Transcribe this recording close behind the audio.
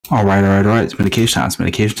All right. It's medication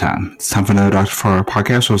time. It's time for another Dr. Farga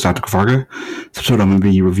podcast. So it's Dr. Farga. This episode, I'm going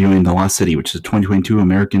to be reviewing The Lost City, which is a 2022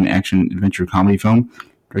 American action adventure comedy film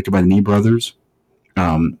directed by the Nee brothers.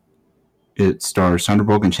 It stars Sandra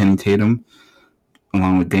Bullock and Channing Tatum,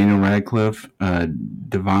 along with Daniel Radcliffe,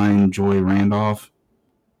 Divine Joy Randolph,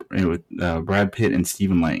 and with Brad Pitt and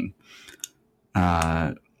Stephen Lang.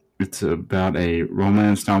 It's about a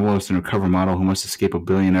romance novelist and recovery model who must escape a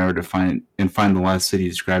billionaire to find the lost city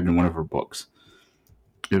described in one of her books.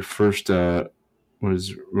 It first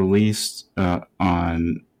was released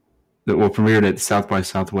premiered at South by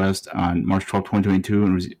Southwest on March 12, 2022,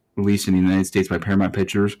 and was released in the United States by Paramount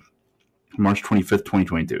Pictures March 25th,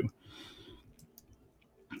 2022.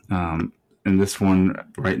 And this one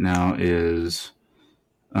right now is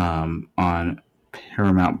on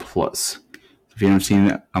Paramount Plus. If you haven't seen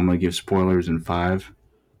it, I'm going to give spoilers in 5,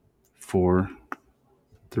 4,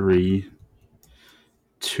 3,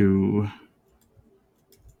 2,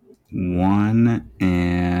 1,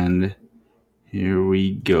 and here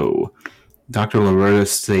we go. Dr. Loretta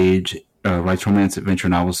Sage writes romance adventure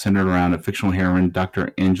novels centered around a fictional heroine,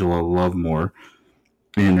 Dr. Angela Lovemore,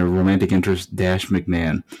 and her romantic interest, Dash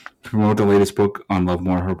McMahon. To promote the latest book on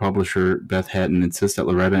Lovemore, her publisher, Beth Hatton, insists that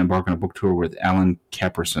Loretta embark on a book tour with Alan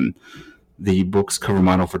Caperson, the book's cover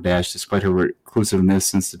model for Dash, despite her reclusiveness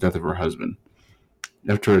since the death of her husband.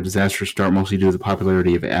 After a disastrous start, mostly due to the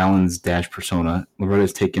popularity of Alan's Dash persona, Loretta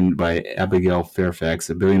is taken by Abigail Fairfax,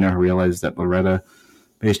 a billionaire who realizes that Loretta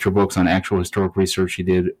based her books on actual historic research she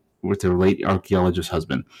did with her late archaeologist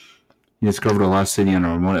husband. He discovered a lost city on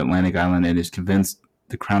a remote Atlantic island and is convinced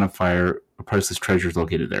the Crown of Fire, a priceless treasure, is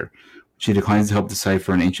located there. She declines to help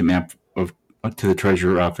decipher an ancient map to the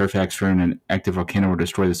treasure. Fairfax, fearing an active volcano will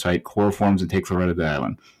destroy the site, chloroforms and takes Loretta to the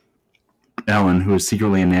island. Alan, who is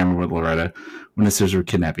secretly enamored with Loretta, witnesses her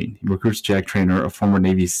kidnapping. He recruits Jack Trainer, a former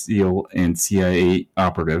Navy SEAL and CIA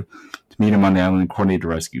operative, to meet him on the island and coordinate the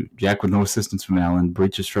rescue. Jack, with no assistance from Alan,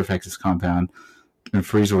 breaches Fairfax's compound and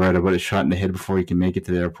frees Loretta, but is shot in the head before he can make it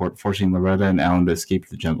to the airport, forcing Loretta and Alan to escape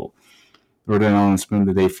to the jungle. Loretta and Alan spend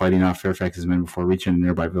the day fighting off Fairfax's men before reaching a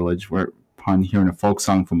nearby village, where, upon hearing a folk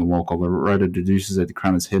song from a local, Loretta deduces that the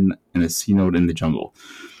crown is hidden in a sea note in the jungle.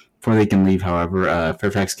 Before they can leave, however,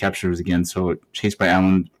 Fairfax captures again, so chased by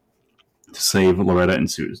Alan to save Loretta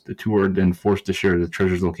ensues. The two are then forced to share the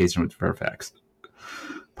treasure's location with Fairfax.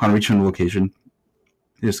 Upon reaching the location,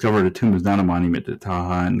 they discover the tomb is not a monument to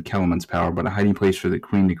Taha and Calaman's power, but a hiding place for the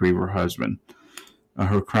queen to grieve her husband.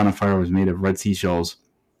 Her crown of fire was made of red seashells,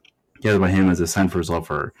 gathered by him as a sign for his love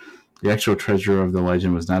for her. The actual treasure of the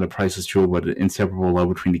legend was not a priceless jewel, but an inseparable love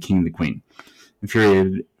between the king and the queen.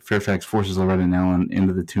 Infuriated, Fairfax forces Loretta and Alan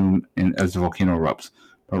into the tomb as the volcano erupts.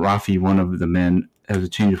 But Rafi, one of the men, has a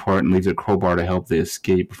change of heart and leaves a crowbar to help they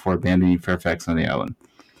escape before abandoning Fairfax on the island.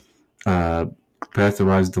 Beth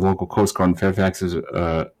arrives at the local Coast Guard and Fairfax is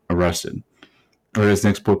arrested. Loretta's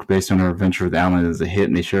next book, based on her adventure with Alan, is a hit,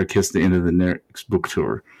 and they share a kiss at the end of the next book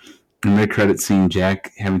tour. In the mid-credits scene,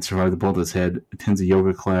 Jack, having survived the bullet to his head, attends a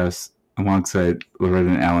yoga class alongside Loretta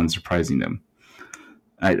and Alan, surprising them.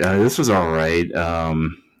 This was all right. I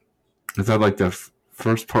thought the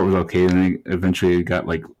first part was okay, and then eventually it got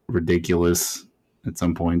ridiculous at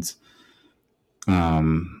some points.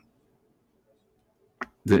 The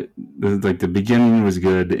beginning was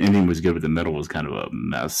good, the ending was good, but the middle was kind of a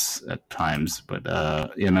mess at times. But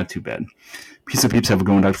not too bad. Peace and peeps. Have a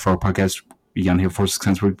good one, Dr. Farga podcast. Be on here 4 6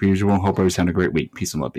 times per week per usual. Hope everyone's having a great week. Peace and love.